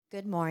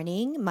Good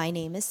morning. My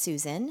name is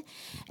Susan,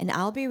 and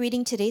I'll be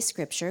reading today's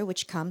scripture,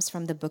 which comes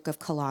from the book of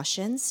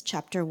Colossians,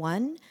 chapter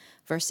 1,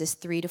 verses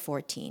 3 to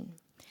 14.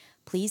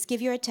 Please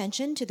give your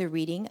attention to the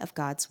reading of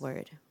God's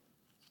word.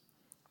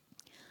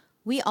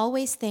 We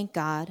always thank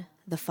God,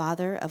 the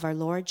Father of our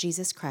Lord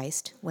Jesus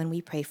Christ, when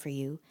we pray for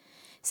you,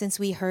 since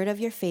we heard of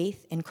your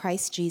faith in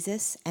Christ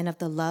Jesus and of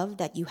the love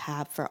that you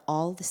have for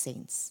all the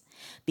saints,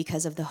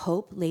 because of the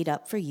hope laid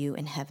up for you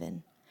in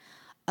heaven.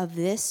 Of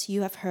this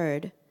you have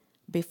heard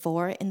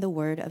before in the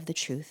word of the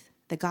truth,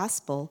 the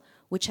gospel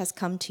which has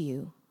come to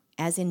you,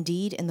 as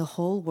indeed in the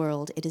whole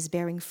world it is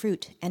bearing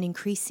fruit and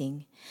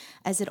increasing,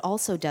 as it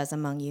also does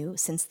among you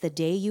since the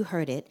day you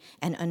heard it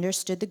and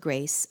understood the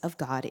grace of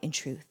God in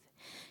truth,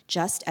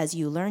 just as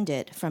you learned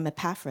it from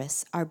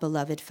Epaphras, our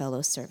beloved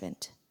fellow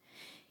servant.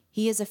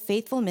 He is a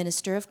faithful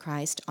minister of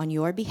Christ on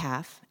your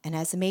behalf and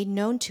has made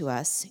known to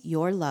us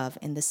your love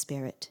in the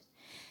Spirit.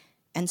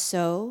 And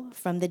so,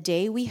 from the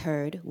day we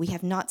heard, we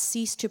have not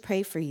ceased to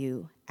pray for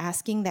you,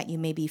 asking that you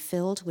may be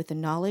filled with the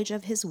knowledge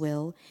of his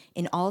will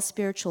in all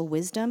spiritual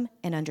wisdom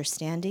and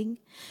understanding,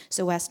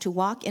 so as to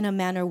walk in a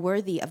manner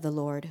worthy of the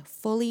Lord,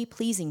 fully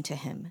pleasing to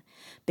him,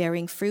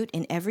 bearing fruit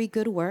in every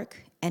good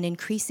work and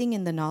increasing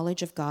in the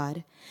knowledge of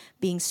God,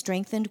 being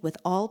strengthened with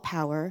all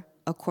power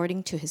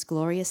according to his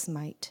glorious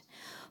might,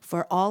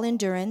 for all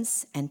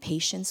endurance and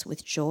patience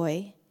with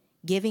joy,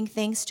 giving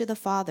thanks to the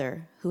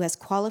Father who has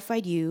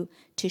qualified you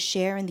to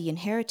share in the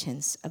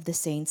inheritance of the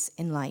saints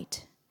in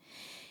light.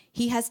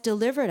 He has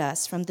delivered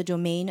us from the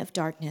domain of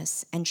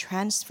darkness and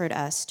transferred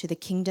us to the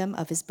kingdom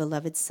of his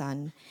beloved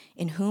Son,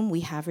 in whom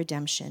we have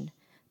redemption,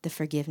 the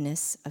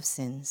forgiveness of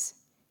sins.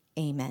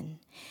 Amen.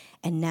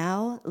 And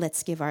now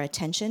let's give our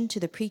attention to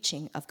the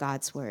preaching of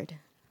God's word.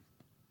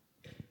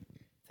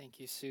 Thank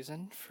you,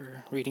 Susan,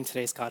 for reading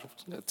today's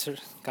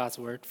God's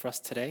word for us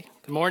today.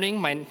 Good morning.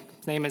 My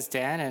name is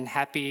Dan, and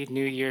happy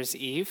New Year's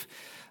Eve.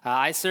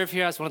 I serve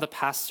here as one of the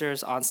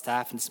pastors on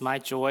staff, and it's my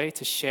joy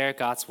to share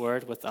God's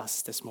word with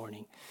us this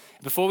morning.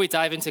 Before we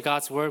dive into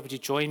God's word, would you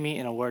join me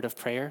in a word of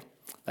prayer?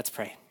 Let's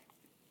pray.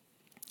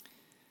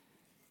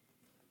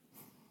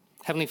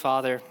 Heavenly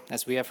Father,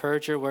 as we have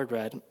heard your word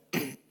read,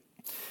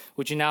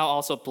 would you now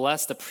also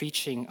bless the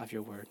preaching of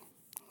your word?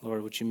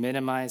 Lord, would you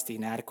minimize the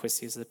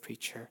inadequacies of the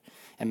preacher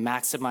and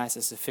maximize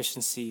the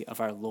sufficiency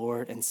of our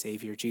Lord and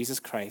Savior, Jesus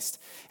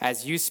Christ,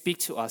 as you speak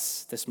to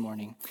us this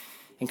morning.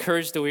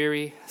 Encourage the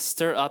weary,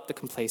 stir up the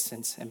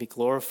complacent, and be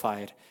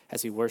glorified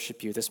as we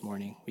worship you this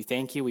morning. We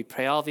thank you. We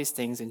pray all these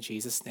things in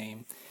Jesus'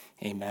 name.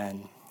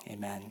 Amen.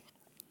 Amen.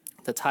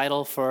 The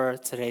title for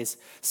today's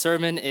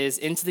sermon is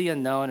Into the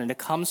Unknown, and it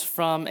comes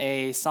from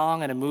a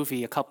song and a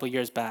movie a couple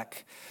years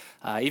back.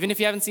 Even if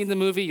you haven't seen the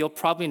movie, you'll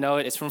probably know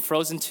it. It's from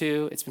Frozen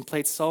 2. It's been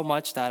played so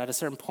much that at a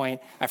certain point,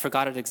 I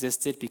forgot it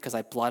existed because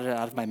I blotted it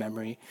out of my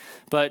memory.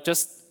 But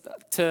just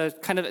to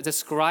kind of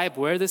describe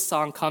where this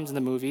song comes in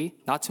the movie,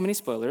 not too many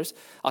spoilers,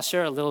 I'll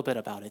share a little bit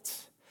about it.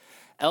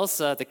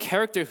 Elsa, the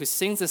character who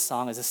sings this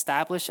song, is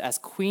established as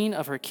queen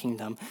of her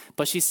kingdom,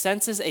 but she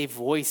senses a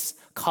voice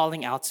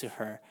calling out to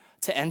her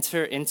to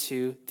enter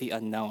into the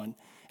unknown.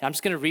 And I'm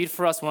just going to read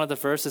for us one of the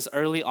verses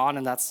early on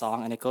in that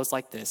song, and it goes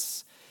like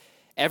this.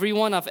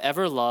 Everyone I've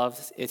ever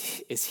loved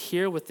is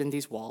here within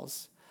these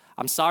walls.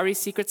 I'm sorry,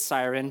 secret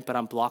siren, but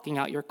I'm blocking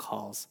out your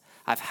calls.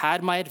 I've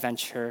had my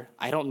adventure.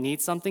 I don't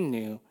need something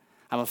new.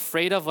 I'm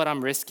afraid of what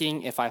I'm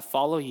risking if I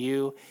follow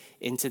you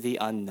into the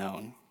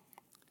unknown.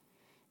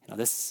 You know,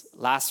 this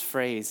last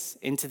phrase,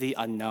 into the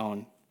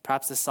unknown,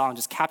 perhaps this song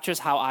just captures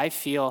how I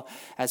feel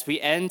as we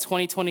end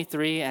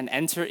 2023 and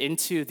enter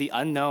into the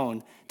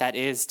unknown that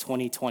is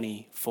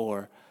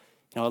 2024.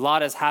 You know, a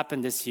lot has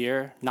happened this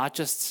year, not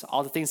just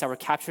all the things that were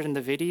captured in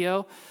the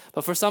video,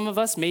 but for some of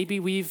us, maybe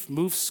we've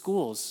moved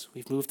schools,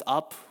 we've moved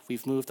up,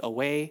 we've moved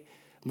away,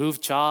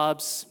 moved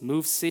jobs,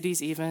 moved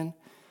cities even.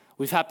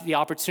 We've had the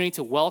opportunity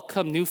to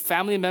welcome new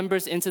family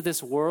members into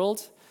this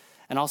world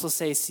and also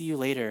say, see you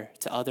later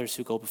to others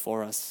who go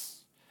before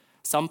us.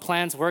 Some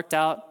plans worked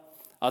out,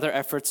 other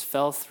efforts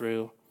fell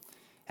through,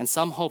 and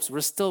some hopes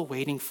we're still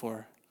waiting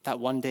for that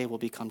one day will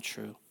become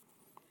true.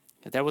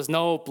 There was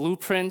no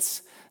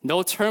blueprints,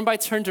 no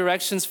turn-by-turn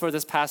directions for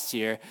this past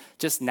year,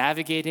 just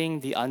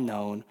navigating the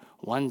unknown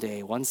one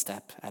day, one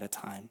step at a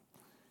time.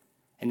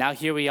 And now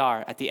here we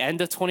are at the end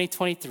of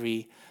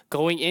 2023,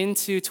 going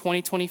into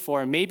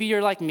 2024. Maybe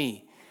you're like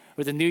me,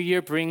 where the new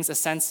year brings a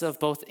sense of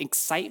both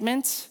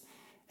excitement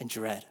and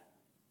dread,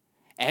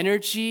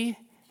 energy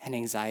and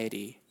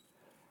anxiety,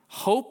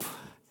 hope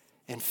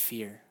and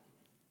fear.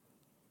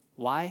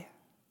 Why?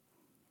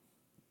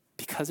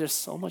 Because there's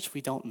so much we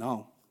don't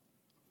know.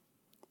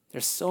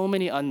 There's so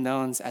many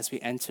unknowns as we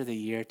enter the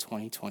year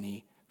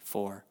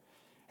 2024.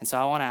 And so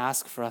I want to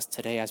ask for us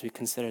today as we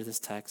consider this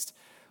text,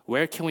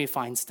 where can we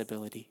find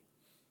stability,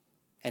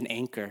 an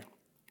anchor,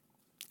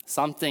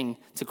 something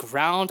to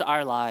ground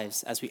our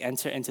lives as we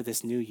enter into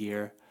this new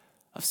year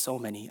of so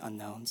many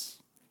unknowns?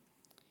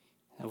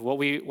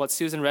 What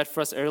Susan read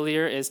for us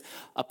earlier is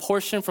a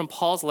portion from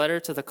Paul's letter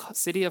to the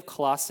city of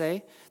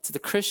Colossae, to the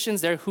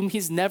Christians there whom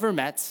he's never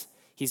met,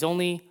 he's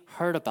only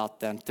heard about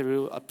them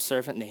through a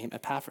servant named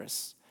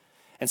Epaphras.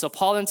 And so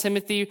Paul and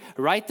Timothy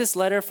write this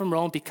letter from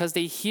Rome because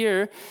they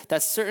hear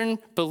that certain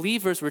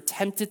believers were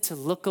tempted to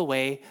look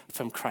away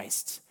from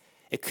Christ.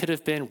 It could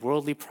have been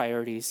worldly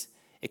priorities.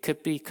 It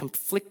could be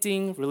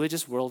conflicting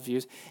religious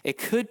worldviews. It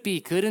could be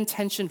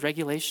good-intentioned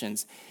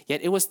regulations.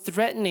 Yet it was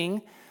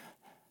threatening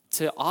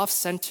to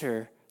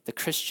off-center the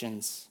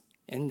Christians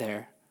in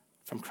there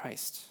from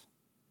Christ.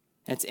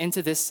 And it's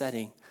into this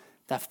setting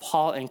that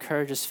Paul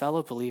encourages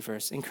fellow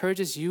believers,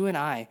 encourages you and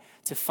I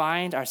to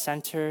find our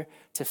center,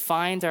 to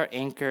find our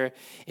anchor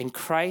in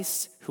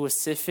Christ, who was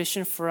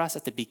sufficient for us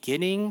at the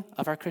beginning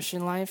of our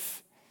Christian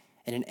life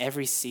and in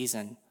every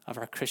season of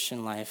our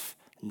Christian life,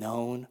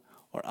 known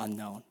or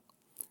unknown.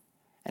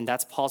 And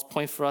that's Paul's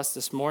point for us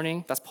this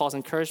morning. That's Paul's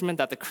encouragement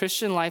that the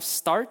Christian life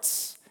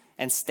starts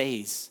and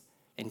stays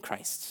in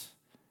Christ.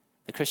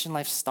 The Christian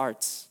life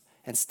starts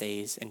and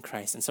stays in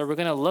Christ. And so we're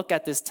going to look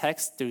at this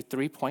text through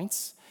 3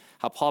 points,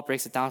 how Paul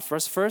breaks it down for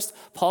us. First,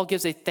 Paul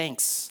gives a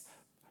thanks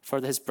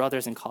for his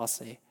brothers in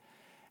Colossae.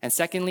 And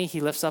secondly,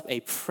 he lifts up a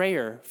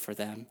prayer for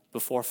them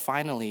before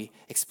finally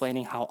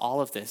explaining how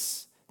all of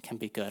this can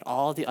be good.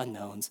 All the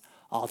unknowns,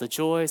 all the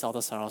joys, all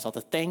the sorrows, all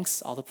the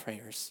thanks, all the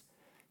prayers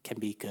can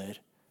be good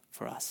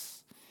for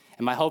us.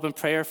 And my hope and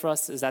prayer for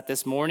us is that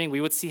this morning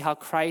we would see how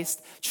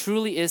Christ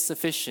truly is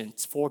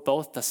sufficient for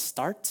both the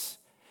start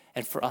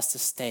and for us to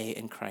stay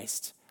in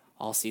Christ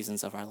all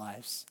seasons of our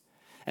lives.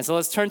 And so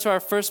let's turn to our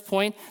first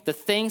point, the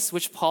thanks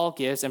which Paul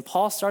gives. And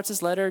Paul starts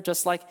his letter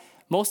just like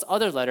most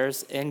other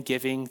letters in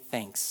giving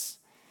thanks.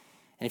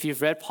 And if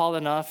you've read Paul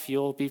enough,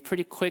 you'll be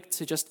pretty quick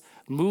to just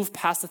move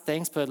past the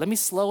thanks. But let me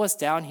slow us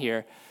down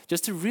here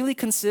just to really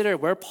consider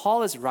where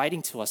Paul is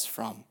writing to us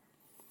from.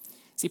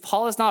 See,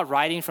 Paul is not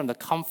writing from the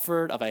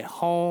comfort of a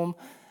home,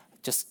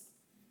 just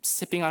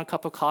sipping on a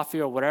cup of coffee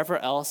or whatever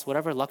else,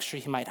 whatever luxury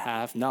he might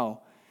have.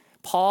 No.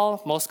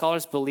 Paul, most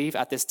scholars believe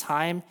at this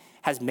time,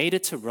 has made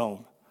it to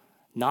Rome,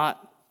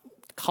 not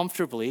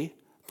comfortably,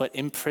 but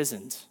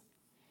imprisoned,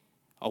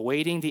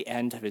 awaiting the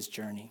end of his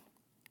journey.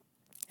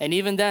 And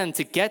even then,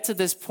 to get to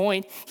this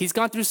point, he's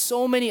gone through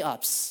so many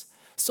ups,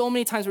 so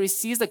many times where he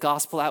sees the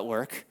gospel at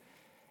work,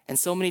 and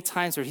so many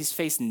times where he's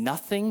faced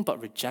nothing but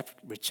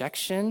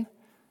rejection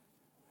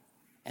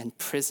and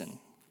prison,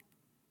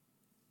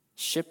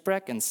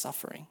 shipwreck and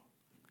suffering.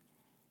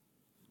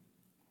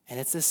 And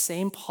it's the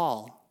same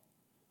Paul,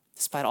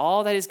 despite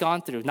all that he's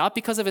gone through, not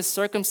because of his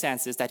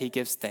circumstances that he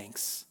gives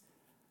thanks,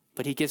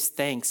 but he gives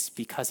thanks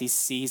because he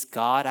sees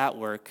God at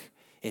work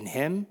in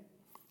him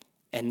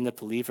and in the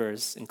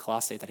believers in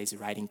Colossae that he's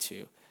writing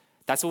to.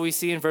 That's what we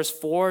see in verse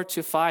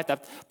 4-5,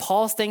 that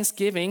Paul's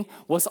thanksgiving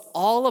was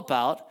all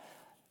about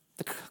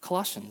the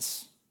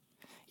Colossians.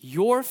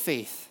 Your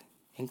faith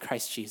in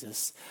Christ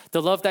Jesus,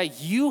 the love that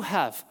you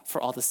have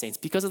for all the saints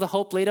because of the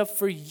hope laid up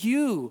for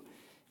you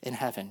in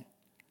heaven.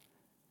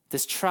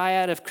 This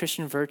triad of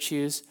Christian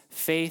virtues,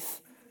 faith,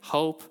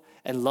 hope,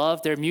 and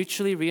love, they're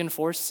mutually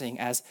reinforcing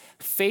as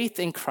faith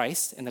in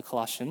Christ in the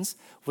Colossians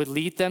would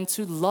lead them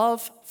to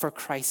love for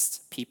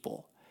Christ's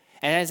people.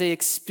 And as they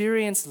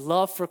experience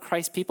love for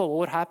Christ's people, what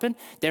would happen?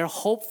 Their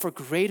hope for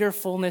greater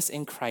fullness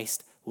in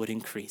Christ would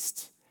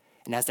increase.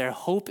 And as their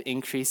hope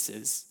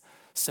increases,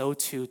 so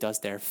too does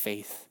their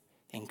faith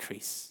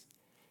increase.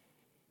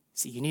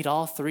 See, you need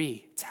all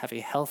three to have a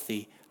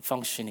healthy,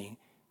 functioning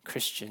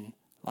Christian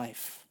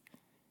life.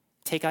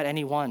 Take out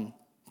any one,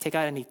 take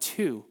out any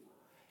two,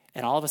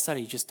 and all of a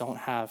sudden you just don't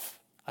have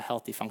a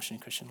healthy, functioning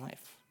Christian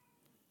life.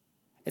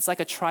 It's like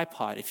a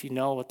tripod, if you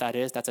know what that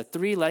is. That's a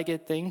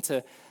three-legged thing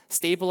to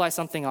stabilize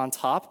something on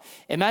top.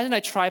 Imagine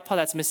a tripod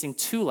that's missing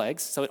two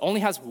legs, so it only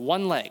has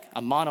one leg,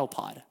 a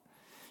monopod.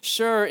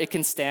 Sure, it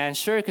can stand,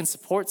 sure, it can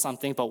support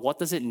something, but what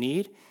does it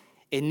need?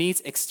 It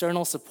needs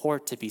external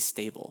support to be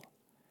stable.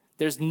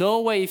 There's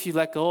no way if you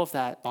let go of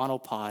that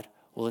monopod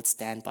will it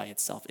stand by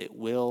itself. It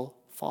will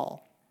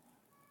fall.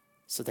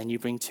 So then you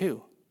bring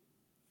two.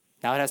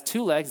 Now it has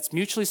two legs, it's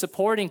mutually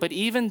supporting, but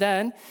even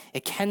then,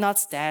 it cannot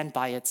stand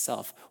by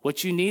itself.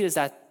 What you need is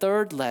that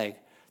third leg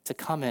to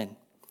come in,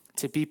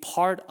 to be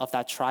part of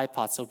that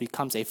tripod so it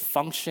becomes a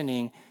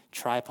functioning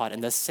tripod.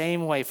 In the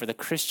same way, for the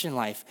Christian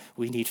life,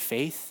 we need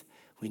faith,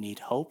 we need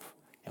hope,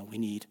 and we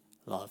need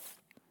love.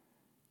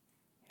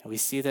 And we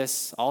see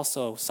this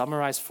also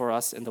summarized for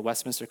us in the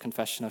Westminster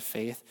Confession of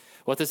Faith.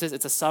 What this is,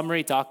 it's a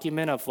summary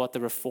document of what the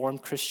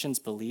Reformed Christians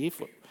believe,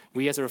 what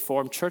we as a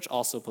Reformed church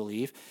also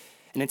believe.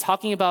 And in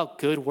talking about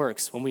good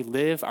works, when we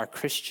live our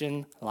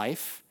Christian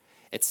life,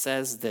 it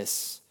says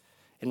this.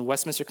 In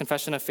Westminster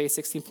Confession of Faith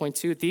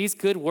 16.2, these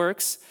good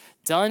works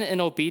done in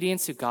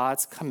obedience to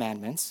God's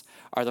commandments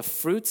are the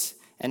fruit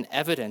and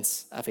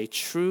evidence of a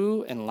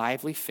true and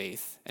lively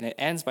faith. And it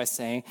ends by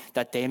saying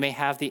that they may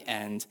have the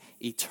end,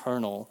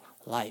 eternal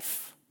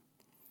life.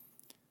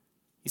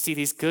 You see,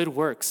 these good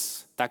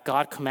works that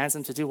God commands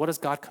them to do, what does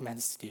God command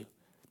us to do?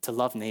 To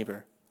love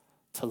neighbor,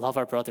 to love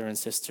our brother and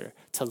sister,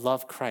 to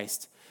love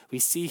Christ. We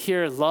see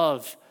here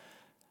love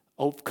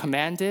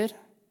commanded,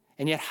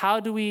 and yet how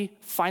do we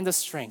find the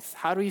strength?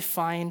 How do we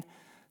find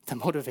the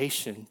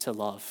motivation to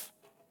love?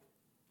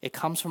 It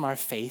comes from our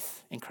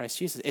faith in Christ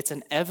Jesus. It's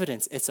an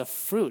evidence, it's a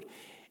fruit,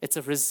 it's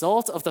a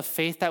result of the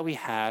faith that we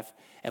have.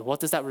 And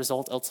what does that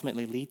result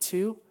ultimately lead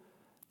to?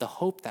 The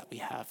hope that we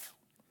have,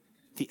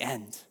 the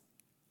end,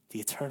 the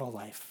eternal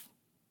life.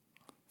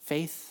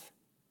 Faith,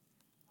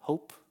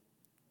 hope,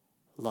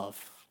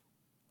 love,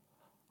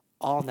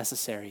 all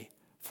necessary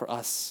for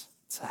us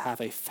to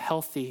have a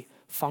healthy,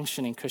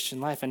 functioning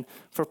Christian life. And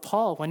for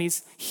Paul, when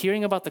he's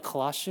hearing about the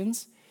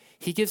Colossians,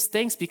 he gives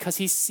thanks because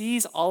he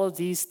sees all of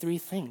these three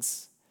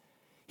things.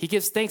 He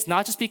gives thanks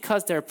not just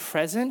because they're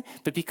present,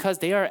 but because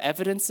they are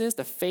evidences,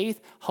 the faith,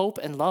 hope,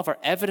 and love are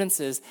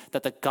evidences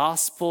that the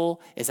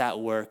gospel is at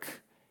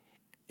work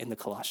in the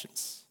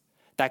Colossians,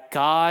 that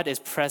God is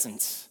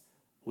present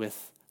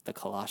with the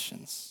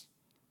Colossians.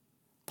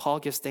 Paul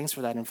gives thanks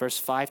for that in verse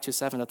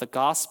 5-7, that the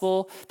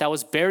gospel that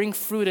was bearing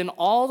fruit in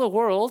all the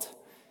world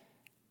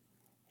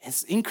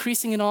is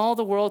increasing in all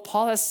the world.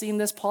 Paul has seen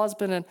this. Paul has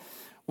been a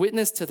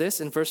witness to this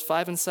in verse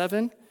 5 and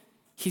 7.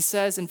 He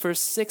says in verse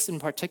 6 in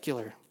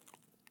particular,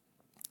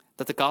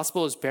 that the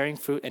gospel is bearing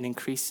fruit and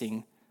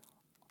increasing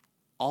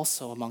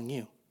also among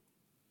you.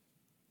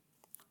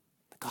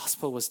 The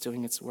gospel was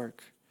doing its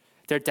work.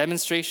 Their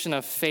demonstration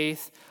of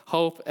faith,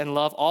 hope, and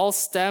love all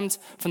stemmed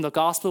from the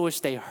gospel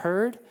which they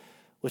heard,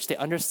 which they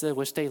understood,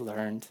 which they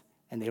learned,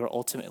 and they were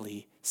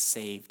ultimately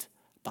saved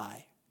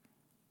by.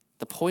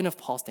 The point of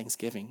Paul's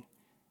thanksgiving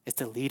is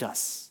to lead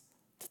us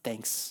to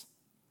thanks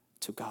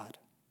to God.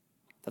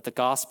 That the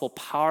gospel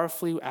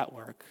powerfully at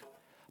work,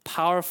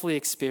 powerfully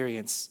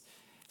experienced,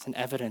 is an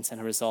evidence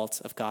and a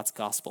result of God's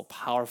gospel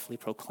powerfully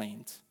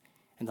proclaimed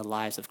in the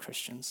lives of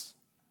Christians.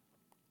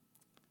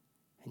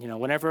 And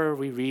whenever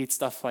we read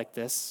stuff like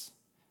this,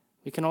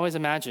 we can always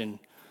imagine,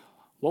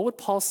 what would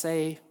Paul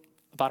say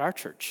about our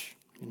church?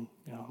 And,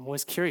 I'm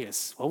always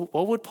curious.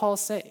 What would Paul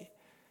say?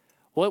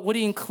 What would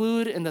he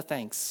include in the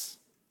thanks?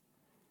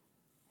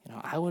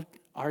 I would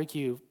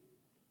argue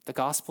the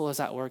gospel is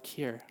at work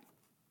here.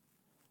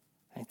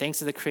 And thanks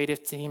to the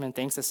creative team and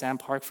thanks to Sam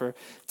Park for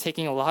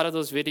taking a lot of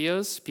those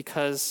videos,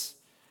 because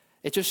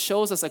it just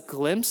shows us a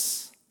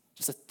glimpse,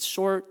 just a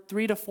short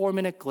 3 to 4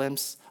 minute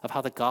glimpse of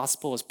how the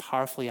gospel is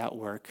powerfully at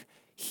work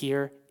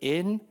here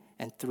in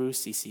and through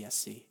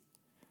CCSC.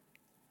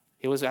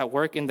 It was at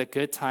work in the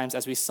good times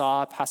as we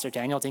saw Pastor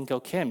Daniel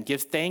Dinko Kim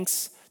give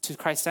thanks to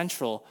Christ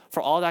Central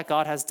for all that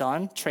God has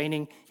done,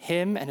 training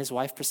him and his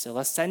wife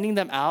Priscilla, sending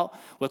them out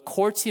with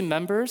core team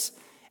members.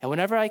 And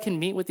whenever I can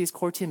meet with these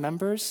core team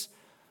members,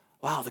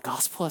 wow, the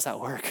gospel is at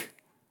work.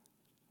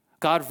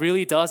 God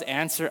really does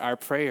answer our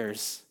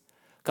prayers.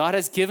 God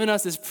has given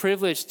us this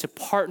privilege to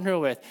partner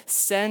with,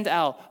 send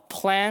out,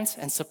 plant,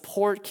 and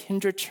support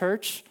Kindred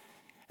Church,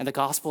 and the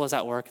gospel is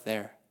at work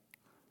there.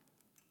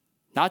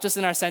 Not just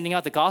in our sending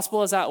out, the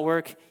gospel is at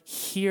work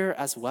here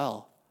as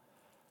well.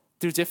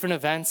 Through different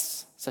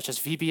events such as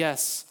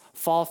VBS,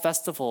 Fall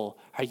Festival,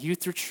 our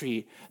youth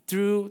retreat,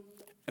 through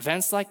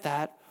events like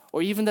that,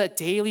 or even the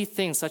daily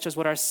things such as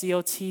what our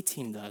COT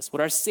team does,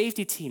 what our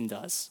safety team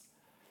does.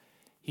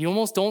 You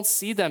almost don't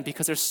see them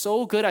because they're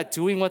so good at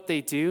doing what they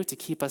do to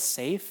keep us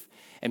safe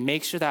and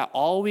make sure that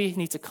all we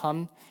need to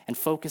come and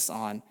focus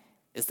on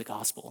is the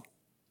gospel.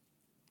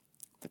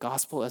 The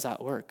gospel is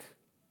at work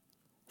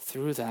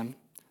through them.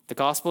 The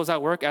gospel is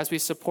at work as we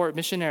support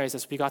missionaries,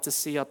 as we got to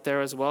see up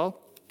there as well.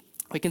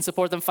 We can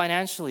support them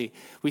financially.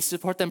 We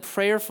support them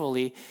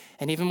prayerfully.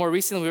 And even more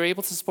recently, we were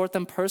able to support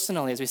them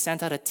personally as we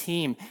sent out a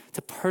team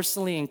to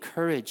personally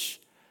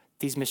encourage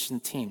these mission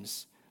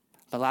teams.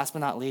 But last but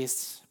not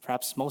least,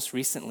 perhaps most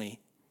recently,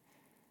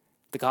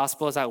 the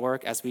gospel is at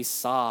work as we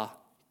saw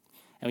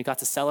and we got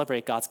to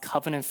celebrate God's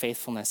covenant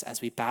faithfulness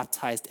as we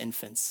baptized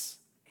infants,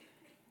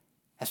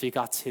 as we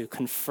got to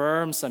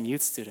confirm some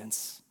youth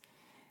students,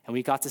 and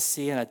we got to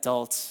see an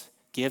adult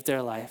give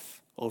their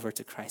life over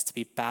to Christ, to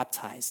be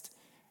baptized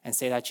and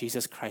say that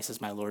Jesus Christ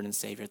is my Lord and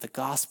Savior. The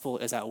gospel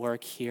is at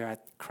work here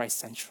at Christ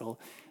Central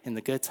in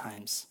the good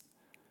times,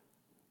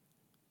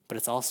 but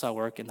it's also at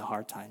work in the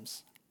hard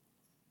times.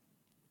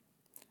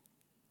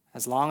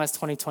 As long as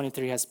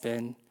 2023 has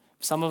been,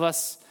 some of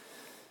us,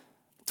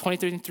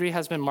 2023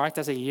 has been marked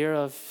as a year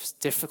of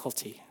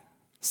difficulty,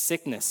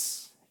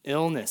 sickness,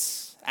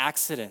 illness,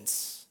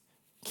 accidents,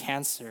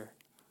 cancer,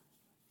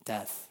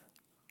 death.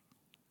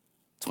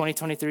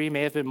 2023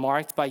 may have been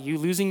marked by you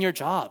losing your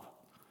job,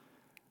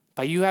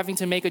 by you having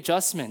to make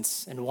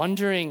adjustments and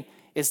wondering,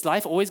 is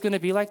life always going to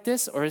be like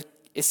this, or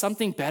is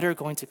something better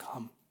going to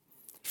come?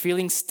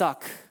 Feeling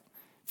stuck,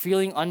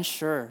 feeling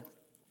unsure.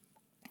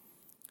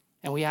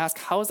 And we ask,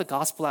 how is the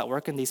gospel at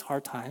work in these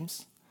hard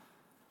times?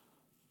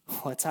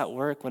 Well, it's at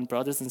work when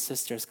brothers and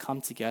sisters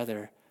come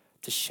together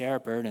to share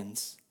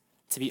burdens,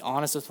 to be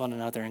honest with one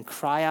another and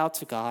cry out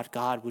to God,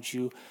 God, would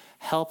you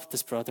help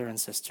this brother and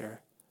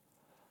sister?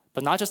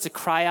 But not just to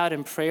cry out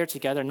in prayer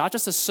together, not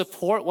just to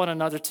support one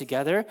another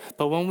together,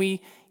 but when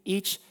we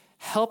each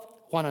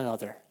help one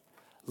another,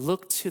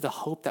 look to the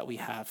hope that we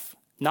have,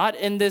 not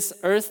in this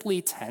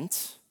earthly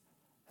tent,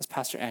 as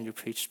Pastor Andrew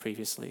preached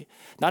previously,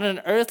 not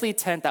an earthly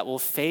tent that will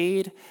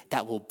fade,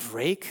 that will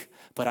break,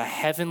 but a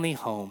heavenly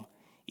home,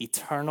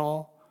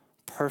 eternal,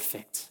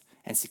 perfect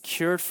and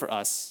secured for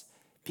us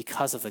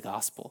because of the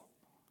gospel.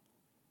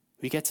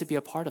 We get to be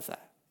a part of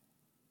that.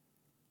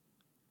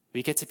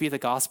 We get to be the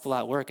gospel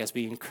at work as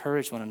we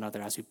encourage one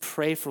another, as we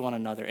pray for one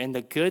another in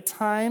the good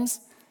times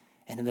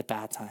and in the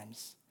bad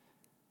times.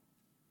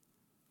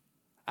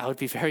 I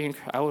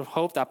would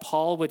hope that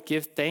Paul would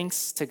give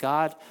thanks to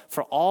God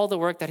for all the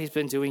work that he's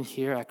been doing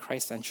here at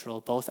Christ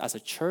Central, both as a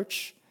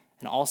church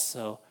and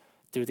also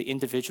through the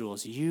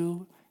individuals,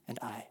 you and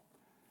I,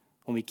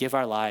 when we give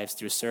our lives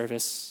through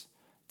service,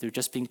 through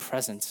just being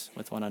present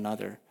with one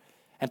another.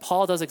 And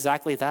Paul does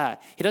exactly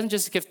that. He doesn't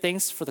just give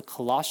thanks for the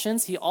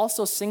Colossians, he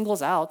also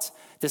singles out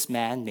this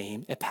man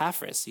named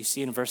Epaphras. You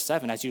see in verse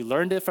 7, as you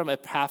learned it from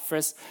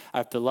Epaphras,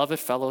 our beloved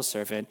fellow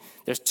servant,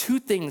 there's two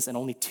things and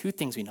only two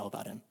things we know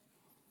about him.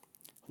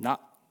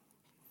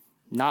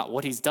 Not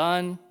what he's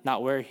done,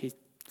 not where he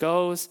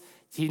goes.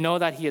 You know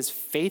that he is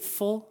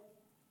faithful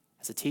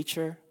as a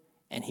teacher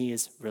and he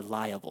is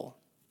reliable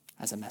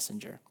as a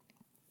messenger.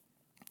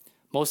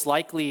 Most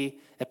likely,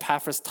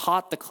 Epaphras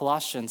taught the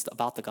Colossians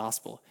about the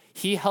gospel.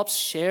 He helped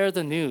share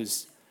the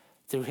news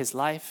through his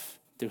life,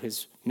 through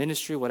his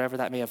ministry, whatever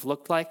that may have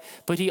looked like.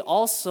 But he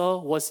also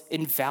was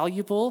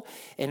invaluable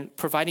in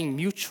providing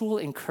mutual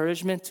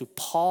encouragement to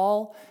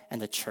Paul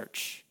and the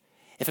church.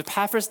 If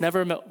Epaphras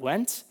never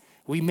went,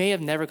 we may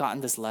have never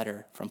gotten this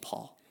letter from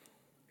Paul.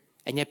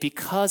 And yet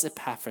because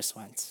Epaphras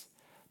went,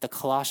 the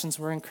Colossians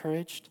were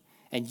encouraged,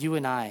 and you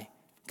and I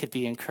could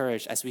be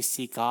encouraged as we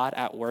see God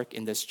at work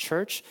in this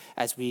church,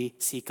 as we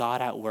see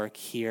God at work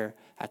here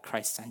at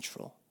Christ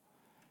Central.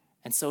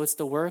 And so it's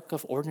the work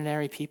of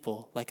ordinary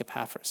people like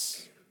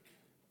Epaphras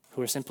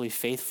who are simply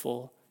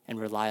faithful and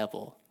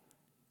reliable.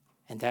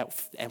 And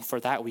for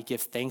that we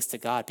give thanks to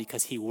God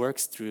because he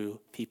works through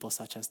people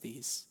such as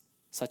these,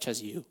 such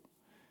as you.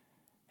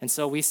 And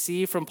so we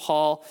see from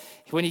Paul,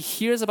 when he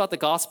hears about the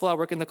gospel at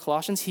work in the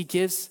Colossians, he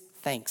gives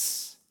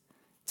thanks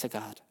to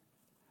God.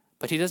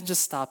 But he doesn't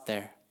just stop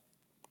there.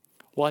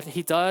 What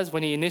he does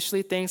when he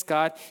initially thanks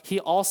God, he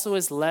also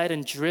is led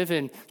and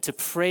driven to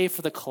pray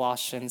for the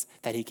Colossians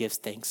that he gives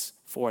thanks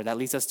for. That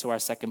leads us to our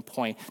second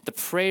point, the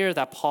prayer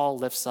that Paul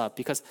lifts up.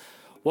 Because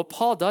what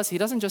Paul does, he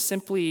doesn't just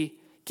simply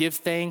give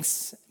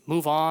thanks,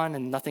 move on,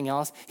 and nothing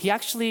else. He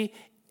actually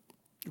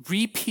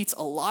repeats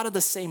a lot of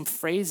the same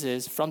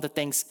phrases from the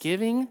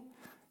thanksgiving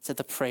to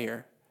the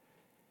prayer.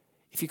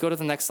 If you go to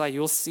the next slide,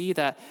 you'll see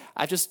that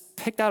I just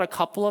picked out a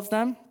couple of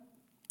them.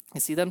 You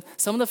see them?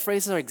 Some of the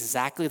phrases are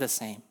exactly the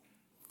same,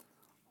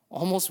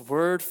 almost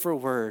word for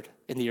word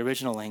in the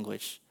original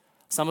language.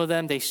 Some of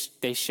them, they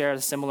share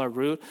a similar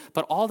root.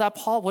 But all that,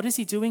 Paul, what is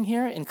he doing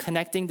here in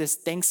connecting this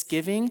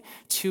thanksgiving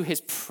to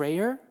his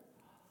prayer?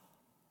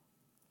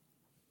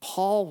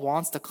 Paul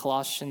wants the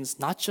Colossians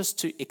not just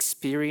to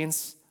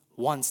experience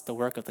once the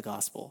work of the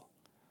gospel,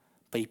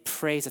 but he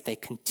prays that they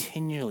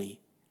continually,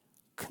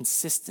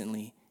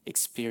 consistently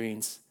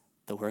experience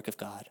the work of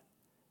God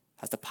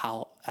as the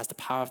power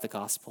of the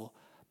gospel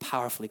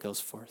powerfully goes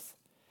forth.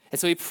 And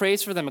so he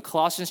prays for them in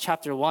Colossians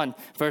chapter 1,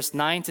 verse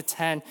 9 to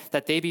 10,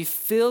 that they be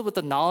filled with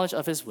the knowledge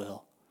of his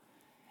will.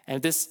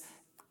 And this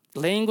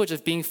language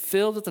of being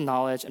filled with the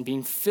knowledge and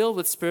being filled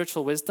with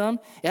spiritual wisdom,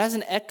 it has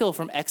an echo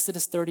from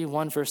Exodus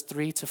 31, verse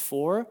 3 to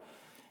 4.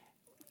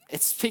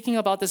 It's speaking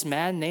about this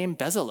man named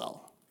Bezalel.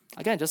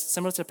 Again, just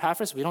similar to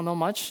Epaphras, we don't know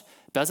much.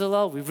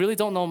 Bezalel, we really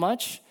don't know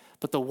much.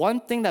 But the one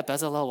thing that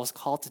Bezalel was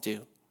called to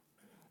do,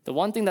 the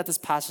one thing that this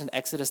passage in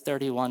Exodus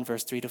 31,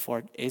 verse 3 to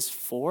 4 is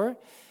for,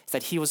 is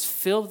that he was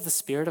filled with the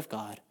Spirit of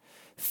God,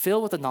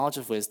 filled with the knowledge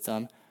of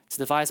wisdom to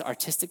devise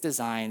artistic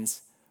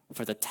designs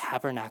for the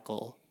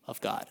tabernacle of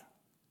God,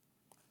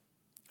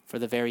 for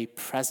the very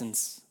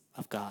presence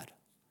of God,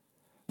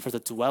 for the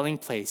dwelling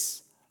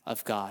place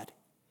of God.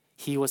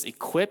 He was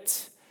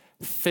equipped,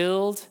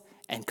 filled,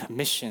 and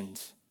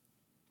commissioned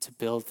to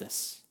build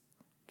this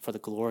for the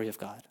glory of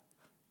God.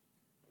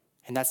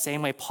 In that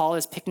same way, Paul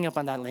is picking up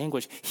on that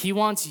language. He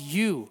wants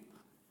you,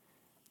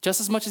 just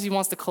as much as he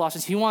wants the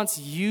Colossians, he wants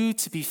you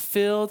to be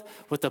filled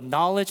with the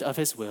knowledge of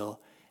his will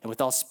and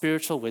with all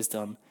spiritual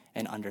wisdom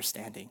and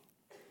understanding.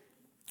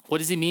 What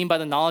does he mean by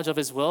the knowledge of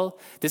his will?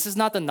 This is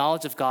not the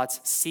knowledge of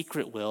God's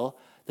secret will,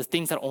 the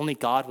things that only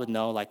God would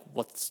know, like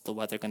what's the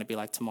weather going to be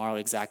like tomorrow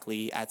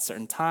exactly at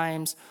certain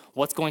times,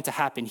 what's going to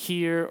happen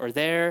here or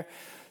there.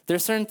 There are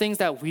certain things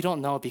that we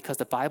don't know because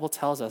the Bible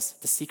tells us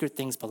the secret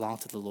things belong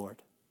to the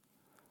Lord.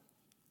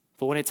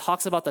 But when it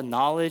talks about the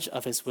knowledge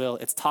of his will,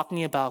 it's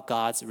talking about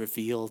God's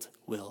revealed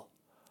will.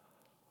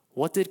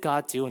 What did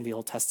God do in the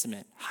Old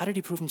Testament? How did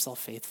he prove himself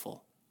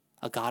faithful?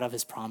 A God of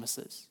his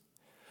promises.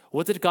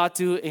 What did God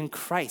do in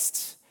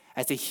Christ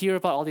as they hear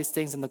about all these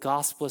things and the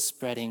gospel is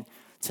spreading,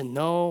 to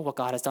know what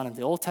God has done in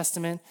the Old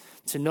Testament,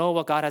 to know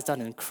what God has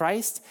done in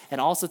Christ,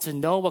 and also to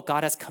know what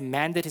God has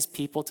commanded his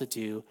people to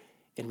do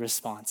in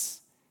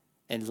response,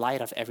 in light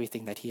of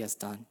everything that he has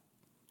done.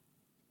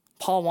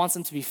 Paul wants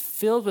them to be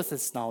filled with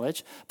this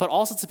knowledge, but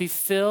also to be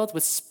filled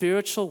with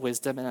spiritual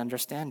wisdom and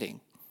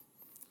understanding.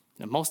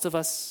 Most of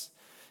us,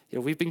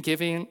 we've been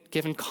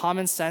given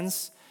common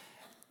sense,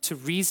 to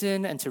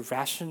reason and to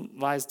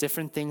rationalize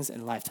different things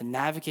in life, to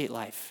navigate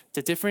life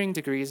to differing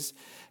degrees.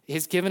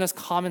 He's given us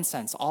common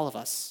sense, all of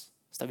us,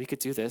 so that we could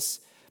do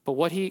this. But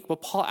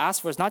what Paul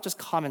asks for is not just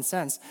common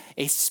sense,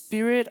 a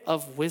spirit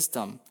of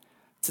wisdom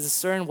to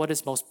discern what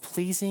is most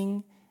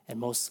pleasing and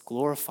most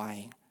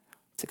glorifying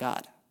to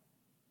God.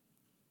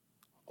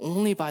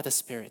 Only by the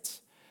Spirit,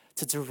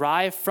 to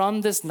derive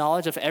from this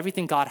knowledge of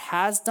everything God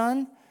has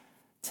done,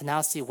 to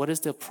now see what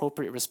is the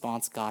appropriate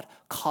response God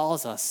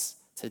calls us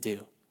to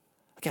do.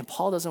 Again,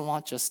 Paul doesn't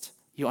want just,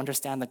 you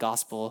understand the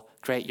gospel,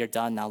 great, you're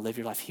done, now live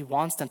your life. He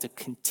wants them to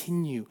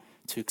continue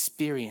to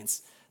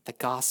experience the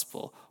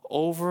gospel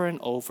over and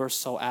over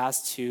so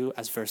as to,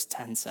 as verse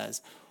 10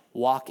 says,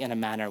 walk in a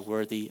manner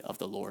worthy of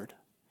the Lord.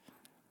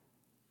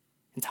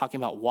 In talking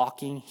about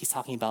walking, he's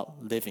talking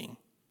about living.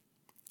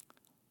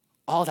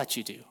 All that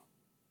you do,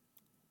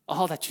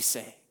 all that you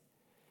say,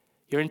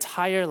 your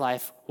entire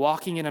life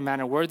walking in a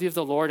manner worthy of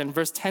the Lord. In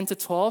verse 10 to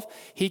 12,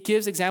 he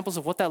gives examples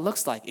of what that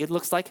looks like. It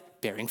looks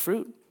like bearing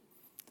fruit.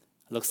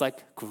 It looks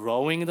like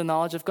growing in the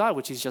knowledge of God,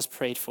 which he's just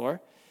prayed for.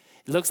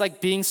 It looks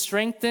like being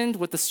strengthened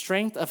with the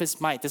strength of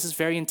his might. This is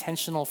very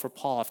intentional for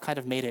Paul. I've kind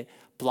of made it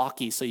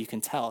blocky so you can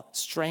tell.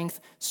 Strength,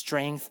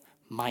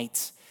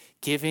 might,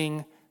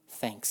 giving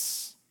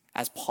thanks,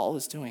 as Paul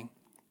is doing.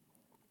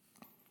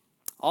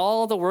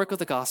 All the work of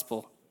the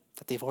gospel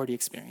that they've already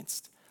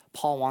experienced.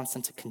 Paul wants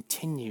them to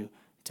continue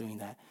doing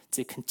that,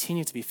 to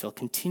continue to be filled,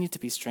 continue to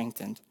be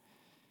strengthened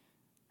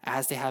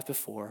as they have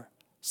before,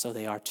 so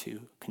they are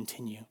to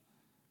continue.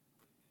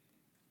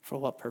 For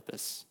what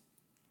purpose?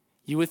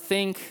 You would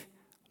think,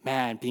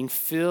 man, being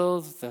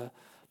filled with the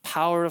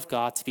power of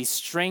God, to be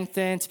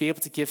strengthened, to be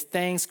able to give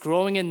thanks,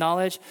 growing in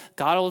knowledge,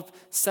 God will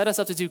set us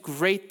up to do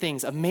great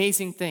things,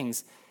 amazing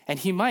things. And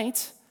he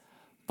might,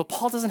 but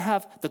Paul doesn't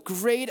have the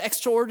great,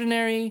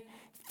 extraordinary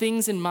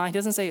things in mind. He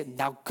doesn't say,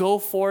 now go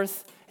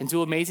forth and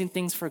do amazing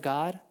things for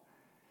God.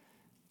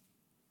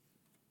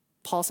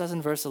 Paul says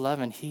in verse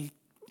 11, he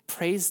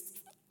prays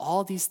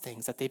all these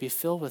things, that they be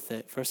filled with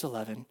it, verse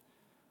 11,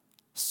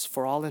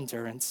 for all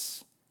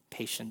endurance,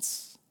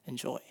 patience, and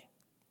joy.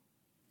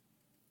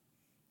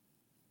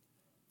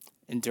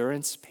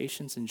 Endurance,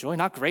 patience, and joy.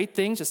 Not great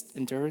things, just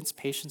endurance,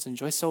 patience, and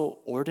joy. So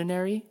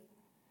ordinary.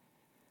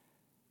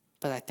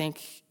 But I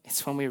think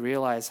it's when we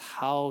realize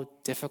how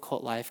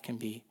difficult life can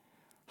be,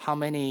 how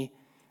many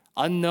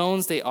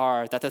unknowns they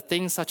are, that the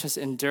things such as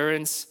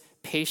endurance,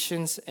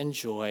 patience, and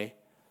joy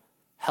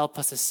help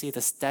us to see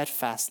the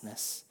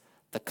steadfastness,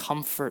 the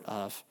comfort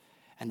of,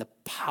 and the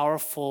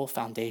powerful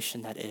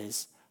foundation that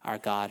is our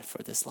God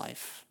for this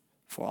life,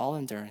 for all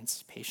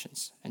endurance,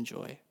 patience, and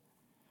joy.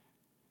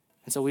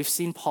 And so we've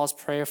seen Paul's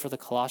prayer for the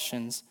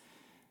Colossians,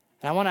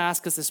 and I want to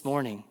ask us this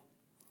morning,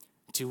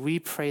 do we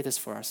pray this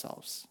for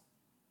ourselves?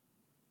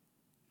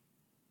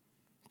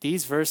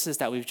 These verses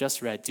that we've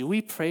just read, do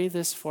we pray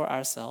this for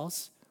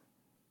ourselves?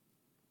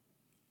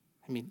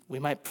 I mean, we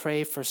might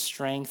pray for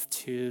strength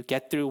to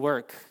get through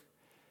work,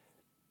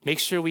 make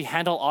sure we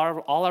handle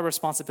all our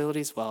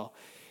responsibilities well.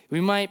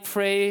 We might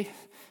pray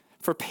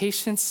for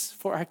patience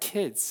for our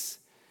kids.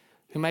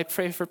 We might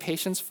pray for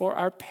patience for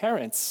our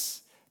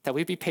parents, that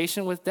we be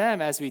patient with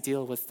them as we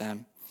deal with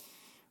them.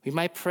 We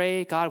might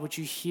pray, God, would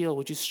you heal,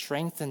 would you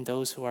strengthen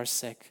those who are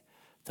sick,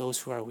 those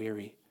who are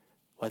weary,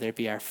 whether it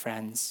be our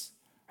friends,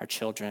 our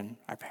children,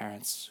 our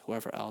parents,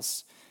 whoever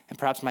else. And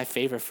perhaps my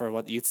favorite for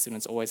what youth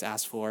students always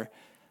ask for,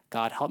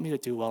 God, help me to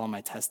do well on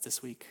my test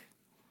this week.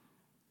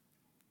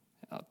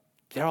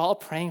 They're all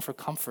praying for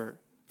comfort,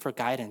 for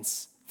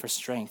guidance, for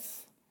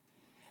strength.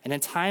 And in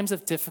times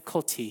of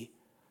difficulty,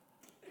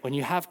 when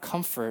you have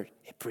comfort,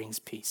 it brings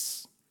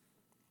peace.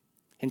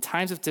 In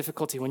times of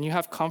difficulty, when you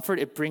have comfort,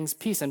 it brings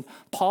peace. And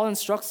Paul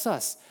instructs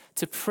us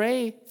to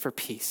pray for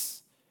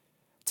peace,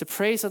 to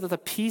pray so that the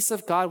peace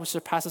of God, which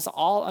surpasses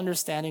all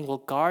understanding, will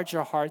guard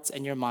your hearts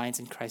and your minds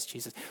in Christ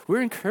Jesus.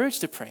 We're encouraged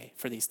to pray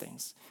for these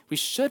things. We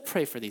should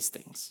pray for these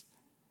things.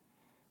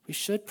 We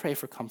should pray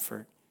for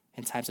comfort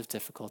in times of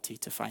difficulty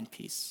to find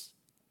peace.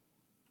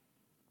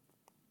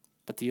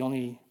 But the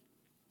only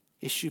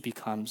issue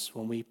becomes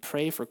when we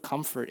pray for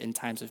comfort in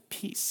times of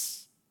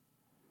peace.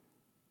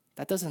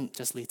 That doesn't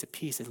just lead to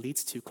peace, it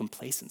leads to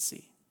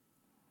complacency.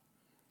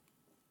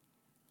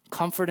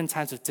 Comfort in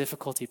times of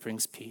difficulty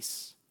brings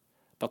peace,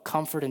 but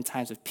comfort in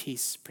times of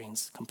peace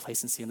brings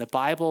complacency. And the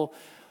Bible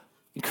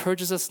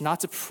encourages us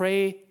not to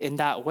pray in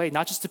that way,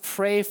 not just to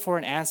pray for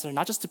an answer,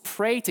 not just to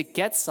pray to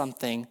get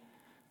something,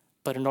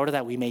 but in order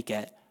that we may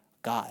get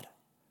God.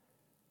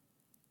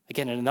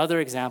 Again, another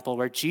example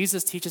where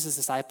Jesus teaches his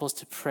disciples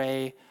to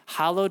pray,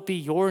 hallowed be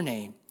your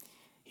name,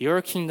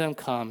 your kingdom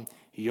come,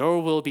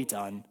 your will be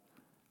done.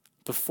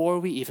 Before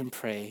we even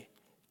pray,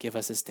 give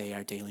us this day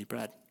our daily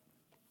bread.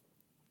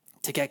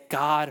 To get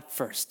God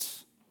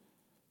first,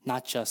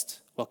 not just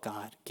what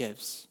God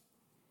gives.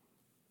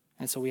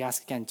 And so we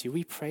ask again, do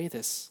we pray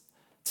this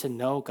to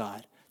know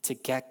God, to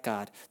get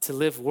God, to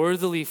live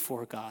worthily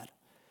for God?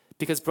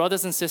 Because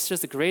brothers and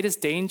sisters, the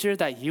greatest danger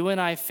that you and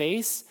I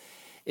face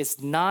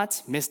is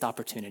not missed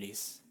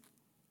opportunities.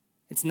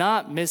 It's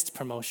not missed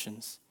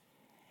promotions.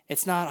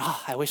 It's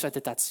not, I wish I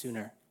did that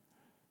sooner.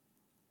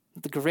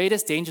 The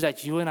greatest danger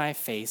that you and I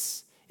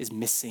face is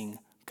missing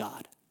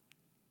God.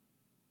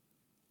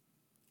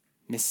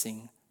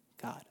 Missing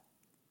God.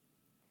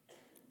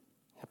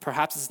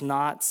 Perhaps it's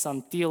not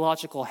some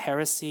theological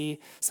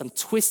heresy, some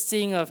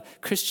twisting of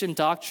Christian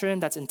doctrine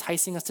that's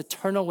enticing us to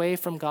turn away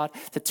from God,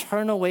 to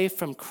turn away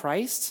from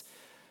Christ,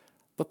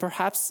 but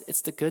perhaps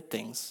it's the good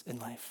things in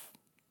life.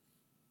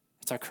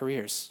 It's our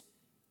careers.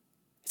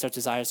 It's our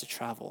desires to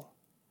travel.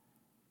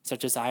 It's our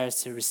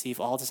desires to receive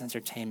all this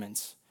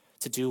entertainment,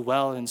 to do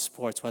well in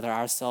sports, whether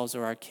ourselves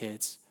or our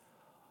kids,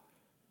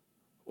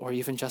 or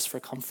even just for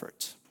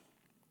comfort.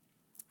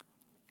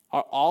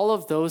 Are all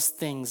of those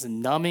things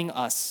numbing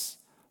us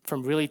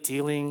from really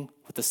dealing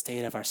with the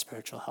state of our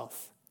spiritual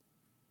health?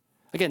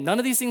 Again, none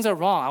of these things are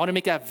wrong. I want to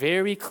make that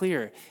very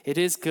clear. It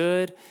is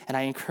good, and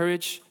I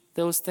encourage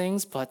those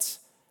things, but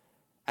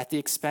at the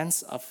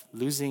expense of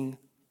losing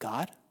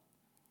God?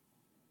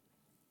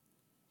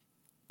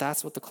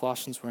 That's what the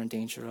Colossians were in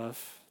danger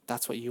of.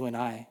 That's what you and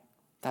I,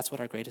 that's what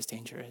our greatest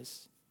danger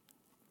is.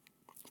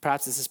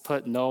 Perhaps this is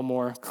put no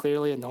more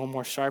clearly and no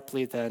more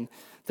sharply than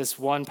this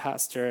one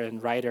pastor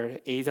and writer,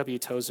 A.W.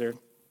 Tozer.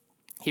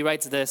 He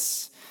writes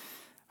this: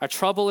 "Our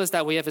trouble is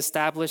that we have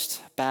established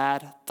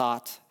bad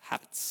thought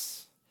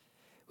habits.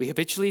 We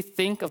habitually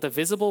think of the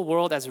visible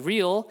world as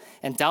real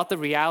and doubt the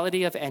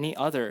reality of any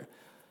other.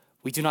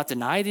 We do not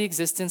deny the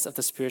existence of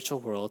the spiritual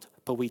world,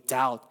 but we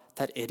doubt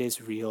that it is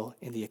real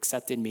in the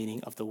accepted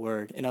meaning of the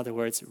word." In other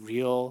words,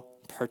 real,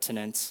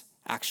 pertinent,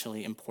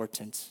 actually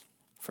important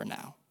for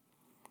now.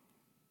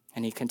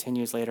 And he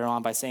continues later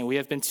on by saying, "We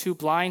have been too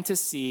blind to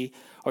see,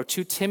 or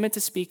too timid to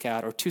speak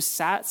out, or too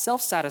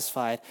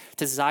self-satisfied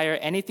to desire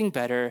anything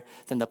better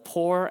than the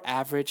poor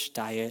average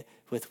diet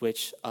with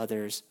which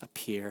others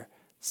appear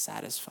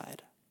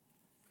satisfied."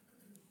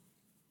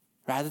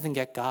 Rather than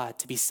get God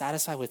to be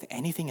satisfied with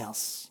anything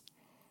else,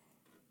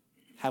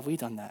 have we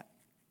done that?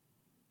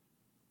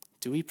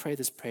 Do we pray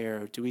this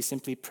prayer, or do we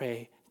simply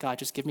pray, "God,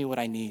 just give me what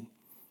I need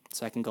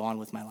so I can go on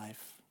with my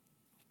life"?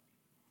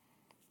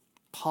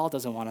 Paul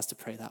doesn't want us to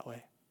pray that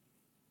way.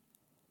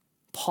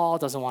 Paul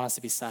doesn't want us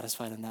to be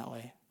satisfied in that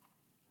way.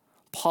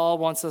 Paul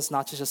wants us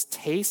not to just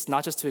taste,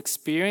 not just to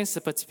experience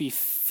it, but to be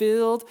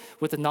filled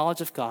with the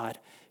knowledge of God,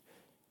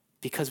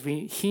 because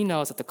he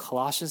knows that the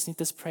Colossians need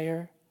this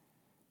prayer,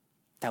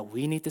 that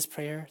we need this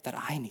prayer, that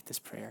I need this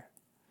prayer.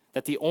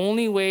 That the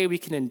only way we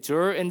can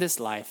endure in this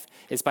life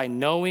is by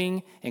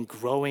knowing and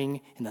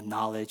growing in the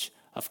knowledge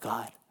of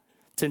God.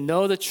 To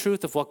know the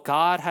truth of what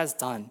God has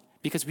done,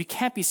 because we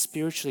can't be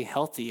spiritually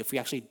healthy if we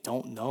actually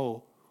don't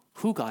know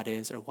who God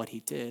is or what he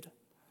did.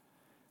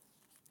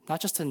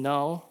 Not just to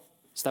know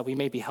so that we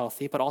may be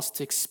healthy, but also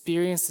to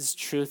experience this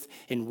truth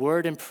in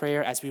word and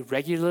prayer as we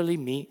regularly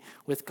meet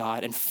with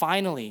God. And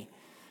finally,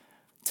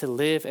 to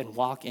live and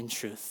walk in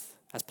truth,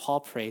 as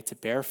Paul prayed, to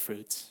bear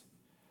fruit,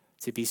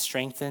 to be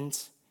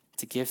strengthened,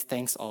 to give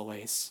thanks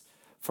always,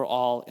 for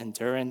all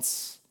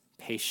endurance,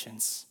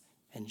 patience,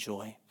 and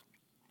joy.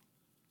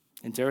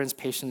 Endurance,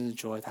 patience, and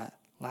joy that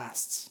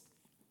lasts.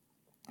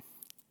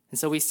 And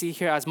so we see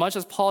here, as much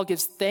as Paul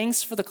gives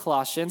thanks for the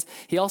Colossians,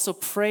 he also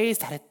prays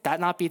that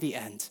not be the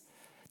end,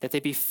 that they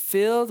be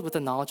filled with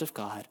the knowledge of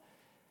God.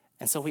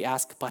 And so we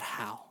ask, but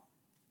how?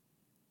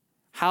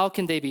 How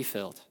can they be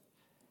filled?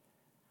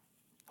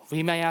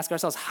 We may ask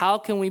ourselves, how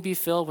can we be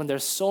filled when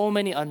there's so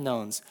many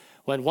unknowns?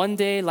 When one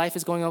day life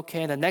is going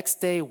okay and the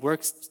next day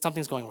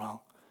something's going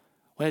wrong.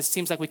 When it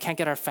seems like we can't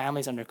get our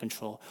families under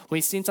control. When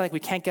it seems like we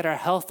can't get our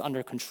health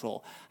under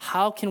control.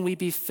 How can we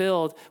be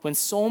filled when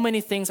so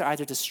many things are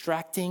either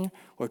distracting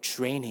or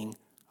draining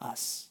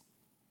us?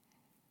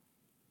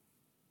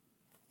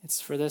 It's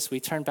for this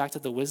we turn back to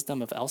the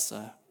wisdom of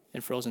Elsa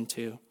in Frozen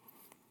 2.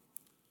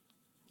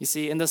 You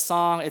see, in the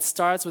song, it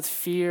starts with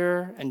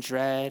fear and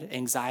dread,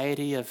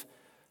 anxiety of,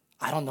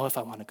 I don't know if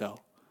I want to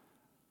go.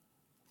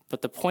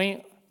 But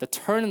the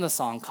turn in the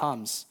song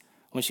comes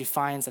when she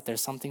finds that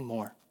there's something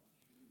more.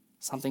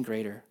 Something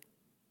greater.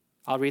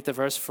 I'll read the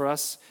verse for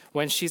us.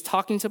 When she's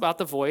talking about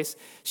the voice,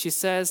 she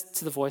says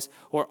to the voice,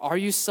 "Or are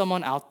you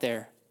someone out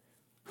there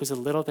who's a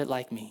little bit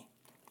like me,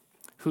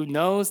 who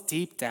knows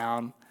deep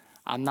down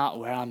I'm not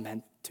where I'm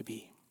meant to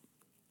be?"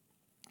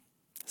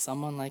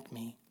 Someone like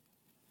me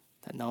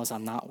that knows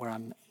I'm not where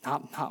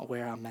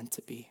I'm meant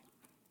to be.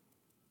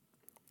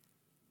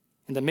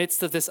 In the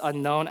midst of this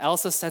unknown,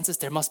 Elsa senses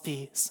there must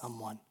be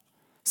someone,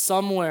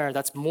 somewhere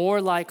that's more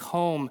like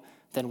home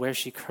than where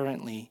she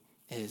currently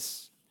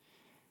is.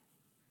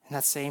 In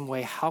that same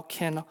way, how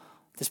can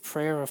this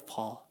prayer of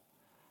Paul,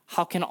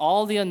 how can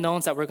all the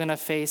unknowns that we're going to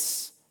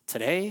face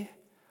today,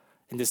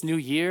 in this new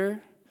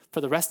year,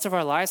 for the rest of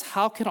our lives,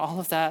 how can all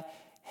of that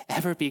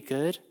ever be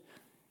good?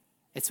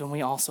 It's when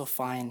we also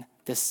find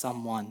this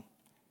someone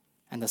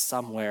and the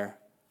somewhere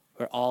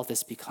where all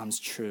this becomes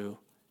true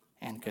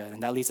and good.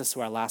 And that leads us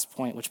to our last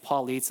point, which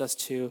Paul leads us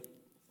to.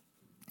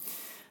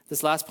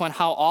 This last point,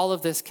 how all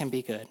of this can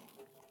be good.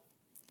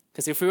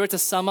 Because if we were to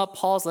sum up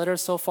Paul's letter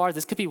so far,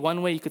 this could be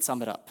one way you could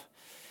sum it up.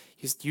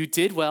 You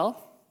did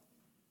well.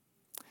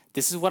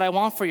 This is what I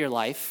want for your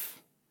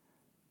life.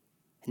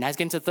 now he's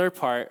getting to the third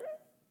part,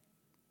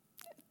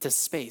 this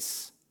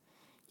space.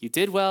 You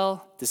did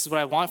well. This is what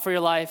I want for your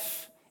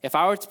life. If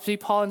I were to be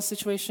Paul in this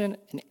situation,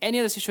 in any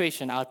other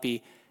situation, I would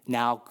be,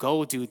 now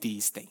go do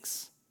these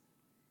things.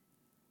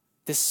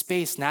 This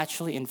space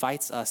naturally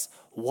invites us,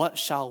 what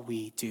shall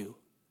we do?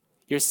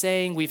 You're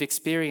saying we've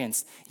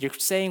experienced. You're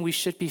saying we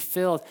should be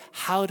filled.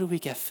 How do we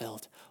get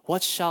filled?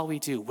 What shall we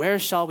do? Where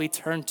shall we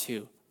turn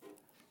to?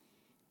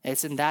 And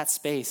it's in that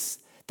space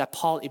that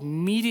Paul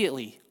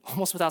immediately,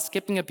 almost without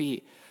skipping a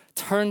beat,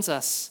 turns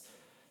us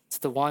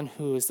to the one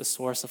who is the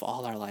source of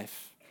all our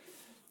life.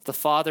 The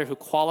Father who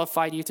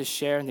qualified you to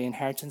share in the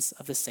inheritance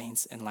of the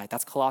saints in light.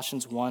 That's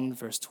Colossians 1,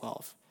 verse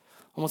 12.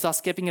 Almost without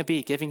skipping a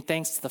beat, giving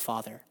thanks to the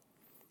Father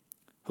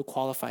who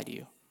qualified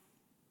you.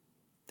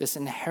 This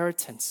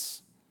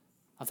inheritance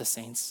of the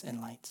saints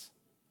in light.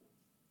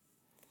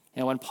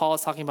 And when Paul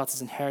is talking about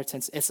this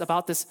inheritance, it's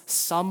about this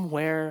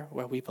somewhere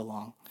where we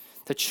belong.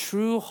 The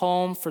true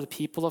home for the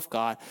people of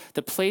God,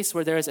 the place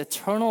where there is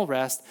eternal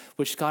rest,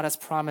 which God has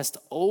promised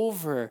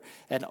over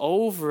and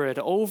over and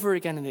over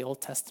again in the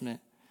Old Testament.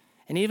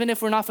 And even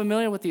if we're not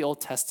familiar with the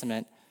Old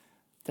Testament,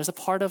 there's a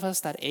part of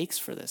us that aches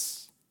for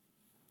this,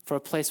 for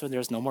a place where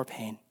there's no more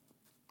pain,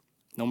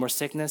 no more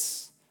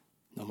sickness,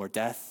 no more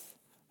death,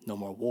 no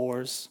more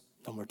wars,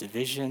 no more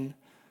division,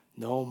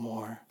 no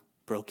more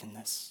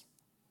brokenness.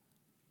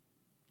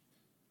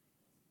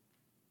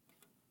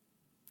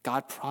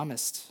 God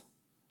promised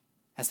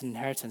as an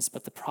inheritance,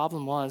 but the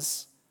problem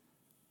was,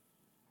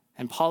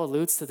 and Paul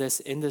alludes to this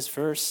in this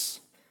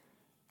verse,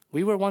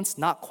 we were once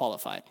not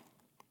qualified.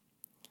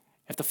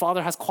 If the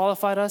Father has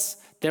qualified us,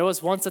 there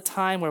was once a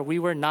time where we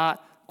were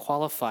not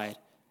qualified.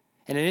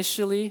 And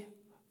initially,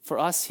 for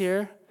us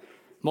here,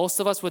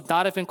 most of us would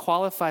not have been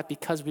qualified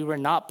because we were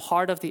not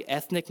part of the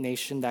ethnic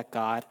nation that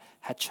God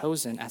had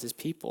chosen as his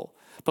people.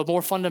 But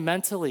more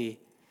fundamentally,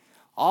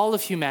 all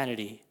of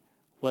humanity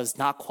was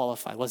not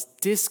qualified, was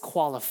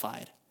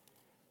disqualified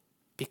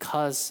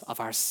because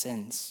of our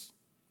sins.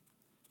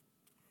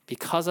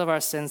 Because of our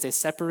sins, they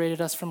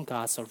separated us from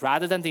God. So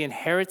rather than the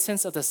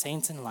inheritance of the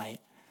saints in light,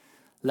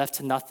 left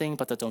to nothing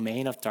but the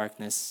domain of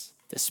darkness,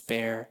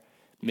 despair,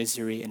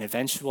 misery, and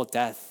eventual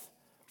death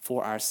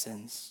for our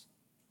sins.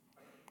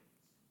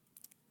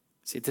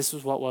 See, this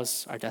was what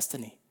was our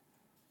destiny.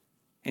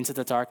 Into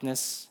the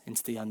darkness,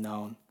 into the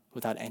unknown,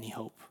 without any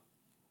hope.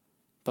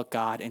 But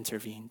God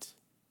intervened.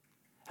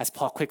 As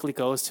Paul quickly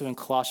goes to in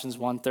Colossians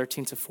 1,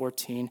 13 to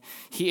 14,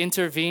 he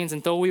intervenes,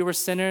 and though we were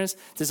sinners,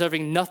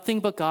 deserving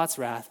nothing but God's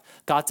wrath,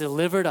 God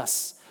delivered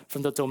us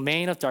from the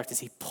domain of darkness.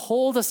 He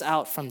pulled us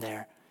out from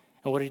there.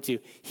 And what did he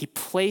do? He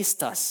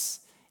placed us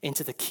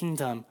into the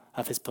kingdom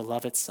of his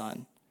beloved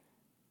Son.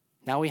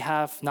 Now we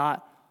have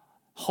not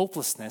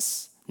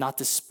hopelessness, not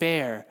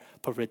despair,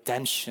 but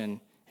redemption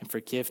and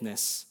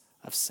forgiveness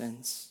of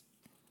sins.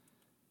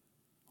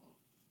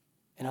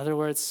 In other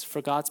words,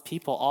 for God's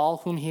people, all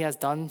whom he has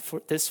done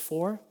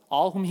for,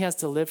 all whom he has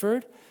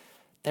delivered,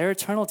 their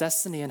eternal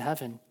destiny in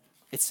heaven,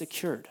 it's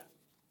secured.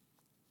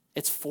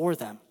 It's for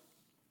them.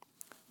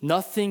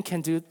 Nothing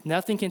can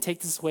take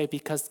this away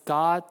because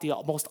God, the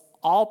most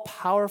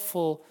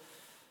all-powerful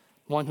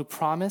one who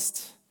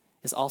promised,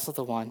 is also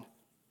the one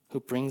who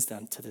brings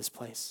them to this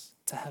place,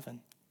 to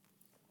heaven.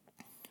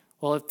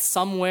 Well, if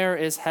somewhere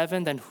is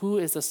heaven, then who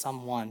is the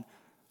someone?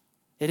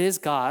 It is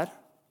God,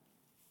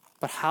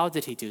 but how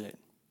did he do it?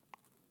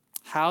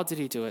 How did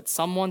he do it?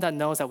 Someone that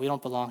knows that we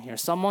don't belong here.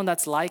 Someone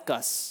that's like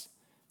us,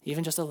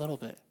 even just a little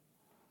bit.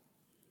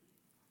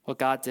 What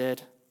God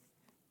did,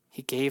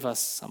 he gave us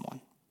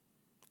someone,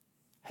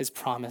 his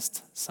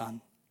promised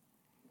Son.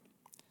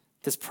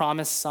 This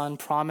promised Son,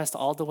 promised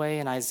all the way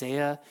in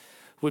Isaiah,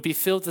 would be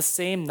filled with the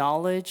same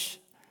knowledge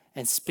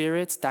and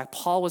spirit that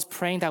Paul was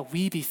praying that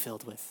we be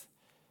filled with.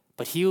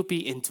 But he would be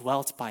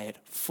indwelt by it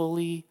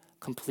fully,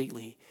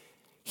 completely.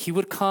 He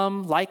would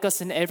come like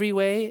us in every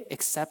way,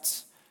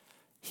 except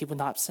he would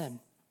not sin,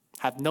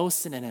 have no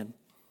sin in him.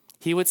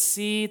 He would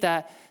see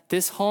that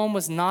this home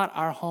was not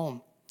our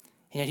home.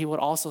 And yet he would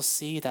also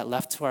see that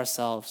left to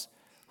ourselves,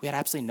 we had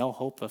absolutely no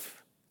hope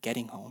of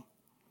getting home.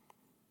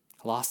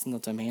 Lost in the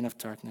domain of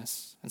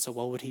darkness. And so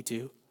what would he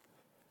do?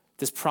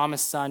 This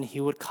promised Son, he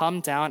would come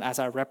down as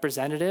our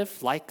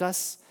representative, like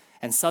us,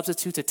 and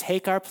substitute to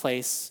take our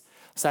place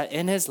so that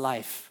in his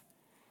life,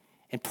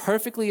 in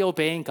perfectly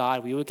obeying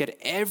God, we would get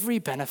every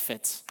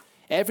benefit,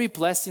 every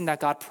blessing that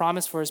God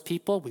promised for his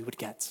people, we would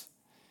get.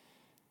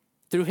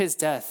 Through his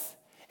death,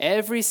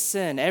 every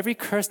sin, every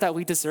curse that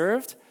we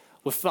deserved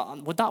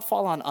would not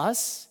fall on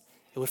us,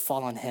 it would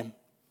fall on him.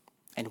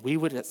 And we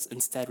would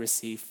instead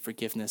receive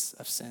forgiveness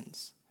of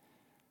sins.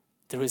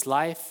 Through his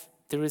life,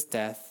 through his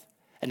death,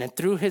 and then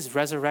through his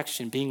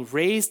resurrection, being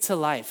raised to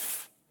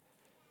life,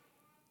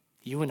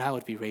 you and I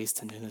would be raised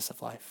to newness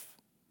of life.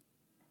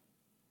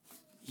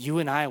 You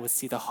and I would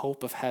see the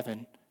hope of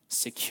heaven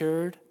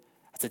secured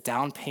as a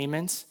down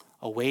payment,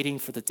 awaiting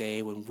for the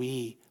day when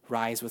we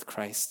rise with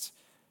Christ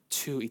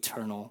to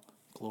eternal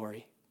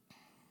glory.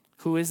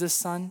 Who is this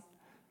Son?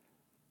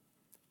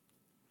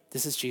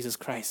 This is Jesus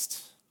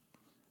Christ,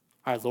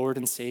 our Lord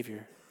and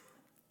Savior.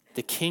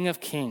 the King of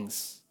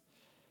Kings,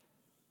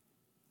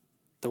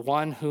 the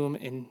one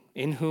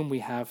in whom we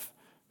have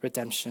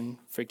redemption,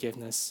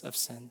 forgiveness of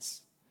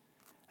sins.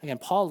 Again,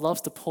 Paul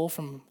loves to pull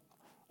from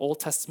Old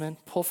Testament,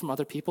 pull from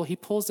other people. He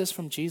pulls this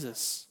from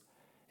Jesus.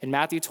 In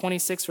Matthew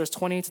 26, verse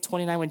 28 to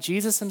 29, when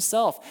Jesus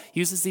himself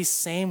uses these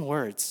same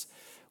words,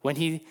 when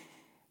he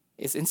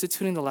is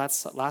instituting the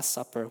Last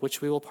Supper, which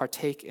we will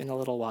partake in a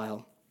little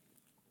while,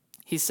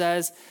 he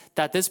says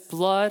that this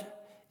blood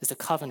is the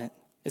covenant.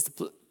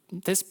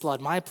 This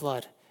blood, my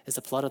blood, is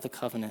the blood of the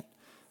covenant,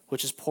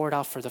 which is poured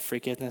out for the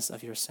forgiveness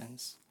of your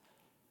sins.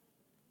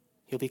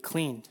 You'll be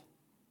cleaned.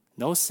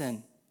 No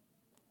sin,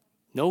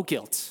 no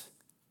guilt,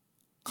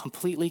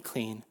 completely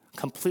clean,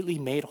 completely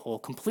made whole,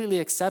 completely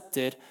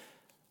accepted.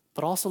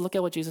 But also look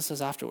at what Jesus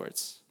says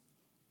afterwards.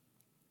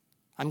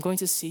 I'm going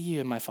to see you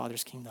in my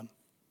Father's kingdom.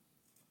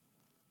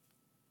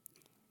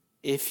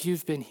 If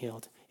you've been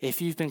healed,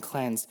 if you've been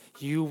cleansed,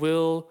 you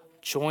will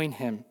join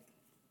him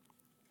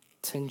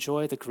to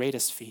enjoy the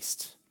greatest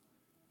feast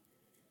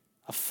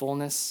of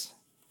fullness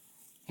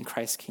in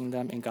Christ's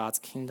kingdom, in God's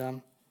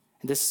kingdom.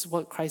 And this is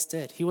what Christ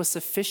did. He was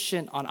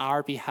sufficient on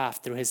our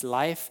behalf through his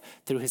life,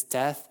 through his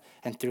death,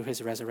 and through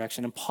his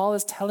resurrection. And Paul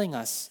is telling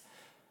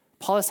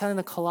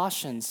the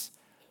Colossians,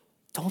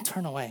 don't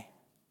turn away.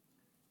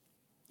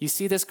 You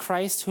see this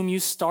Christ whom you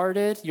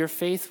started your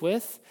faith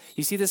with?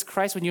 You see this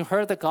Christ when you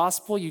heard the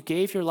gospel, you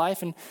gave your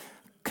life and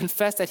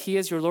confessed that he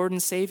is your Lord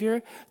and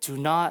Savior? Do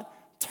not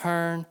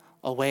turn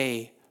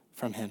away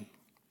from him,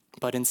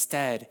 but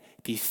instead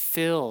be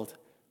filled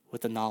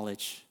with the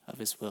knowledge of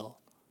his will,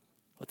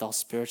 with all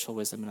spiritual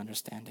wisdom and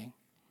understanding.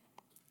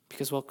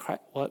 Because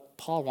what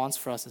Paul wants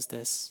for us is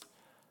this,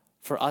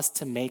 for us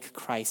to make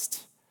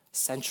Christ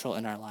central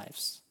in our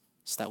lives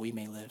so that we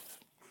may live.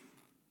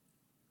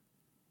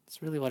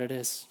 It's really what it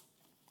is.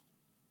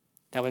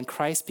 That when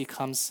Christ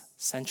becomes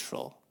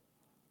central,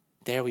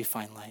 there we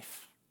find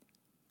life.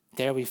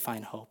 There we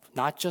find hope.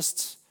 Not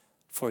just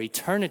for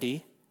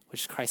eternity,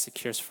 which Christ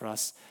secures for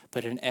us,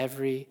 but in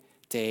every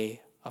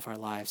day of our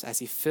lives. As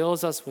he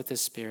fills us with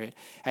his Spirit,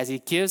 as he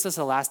gives us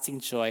a lasting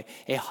joy,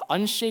 an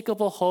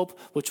unshakable hope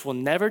which will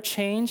never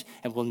change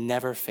and will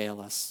never fail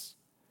us.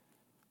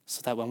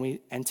 So that when we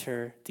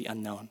enter the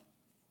unknown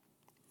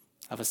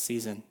of a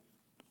season,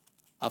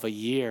 of a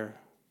year,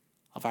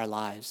 of our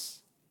lives,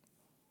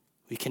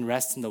 we can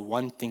rest in the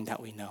one thing that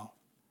we know,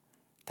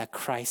 that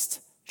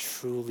Christ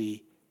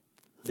truly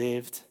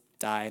lived,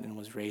 died, and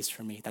was raised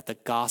for me, that the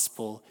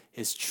gospel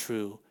is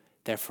true.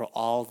 Therefore,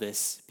 all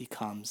this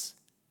becomes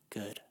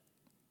good.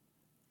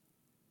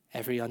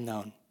 Every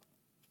unknown,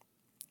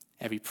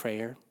 every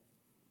prayer,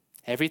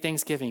 every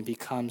thanksgiving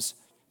becomes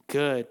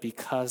good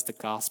because the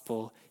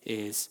gospel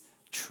is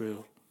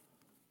true.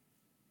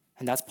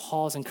 And that's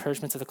Paul's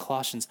encouragement to the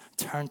Colossians,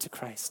 turn to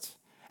Christ.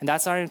 And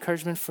that's our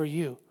encouragement for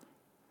you,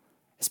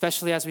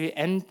 especially as we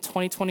end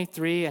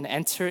 2023 and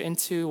enter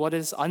into what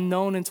is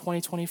unknown in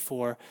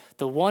 2024.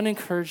 The one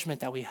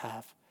encouragement that we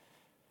have,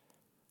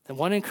 the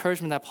one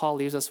encouragement that Paul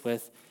leaves us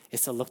with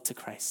is to look to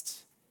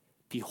Christ.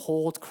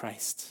 Behold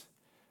Christ.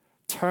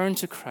 Turn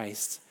to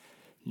Christ.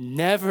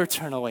 Never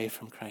turn away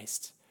from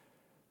Christ.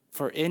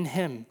 For in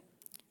him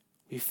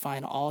we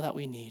find all that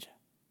we need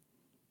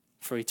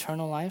for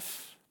eternal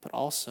life, but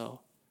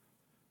also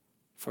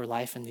for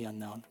life in the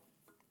unknown.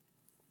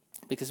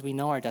 Because we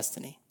know our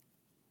destiny.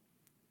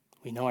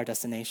 We know our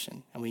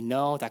destination. And we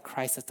know that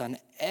Christ has done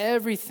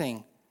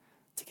everything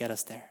to get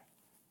us there.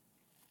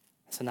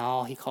 So now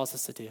all he calls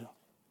us to do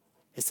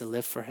is to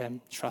live for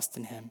him, trust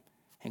in him,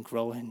 and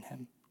grow in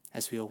him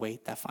as we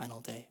await that final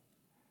day.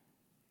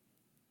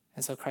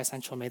 And so Christ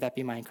Central, may that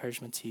be my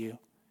encouragement to you.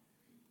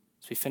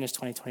 As we finish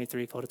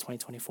 2023, go to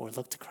 2024,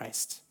 look to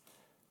Christ.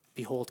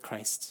 Behold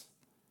Christ.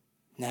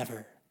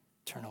 Never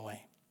turn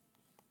away.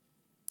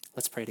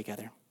 Let's pray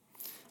together.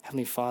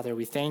 Heavenly Father,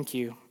 we thank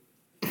you.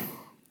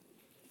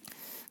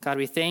 God,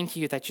 we thank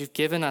you that you've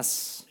given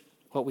us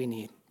what we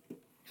need.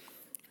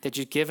 That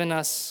you've given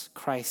us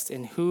Christ,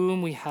 in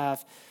whom we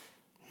have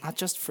not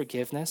just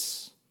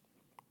forgiveness,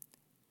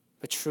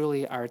 but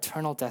truly our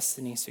eternal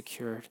destiny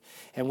secured.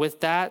 And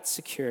with that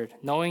secured,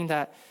 knowing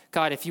that,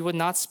 God, if you would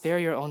not spare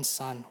your own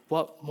son,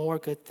 what more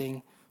good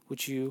thing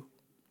would you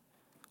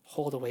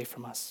hold away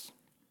from us?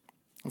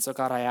 And so,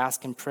 God, I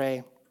ask and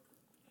pray,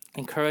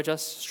 encourage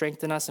us,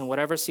 strengthen us in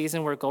whatever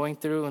season we're going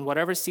through, and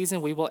whatever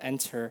season we will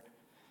enter.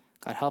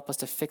 God, help us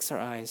to fix our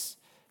eyes,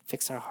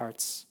 fix our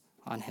hearts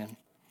on him.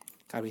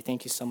 God, we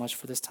thank you so much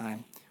for this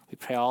time. We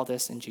pray all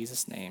this in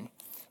Jesus' name.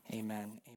 Amen.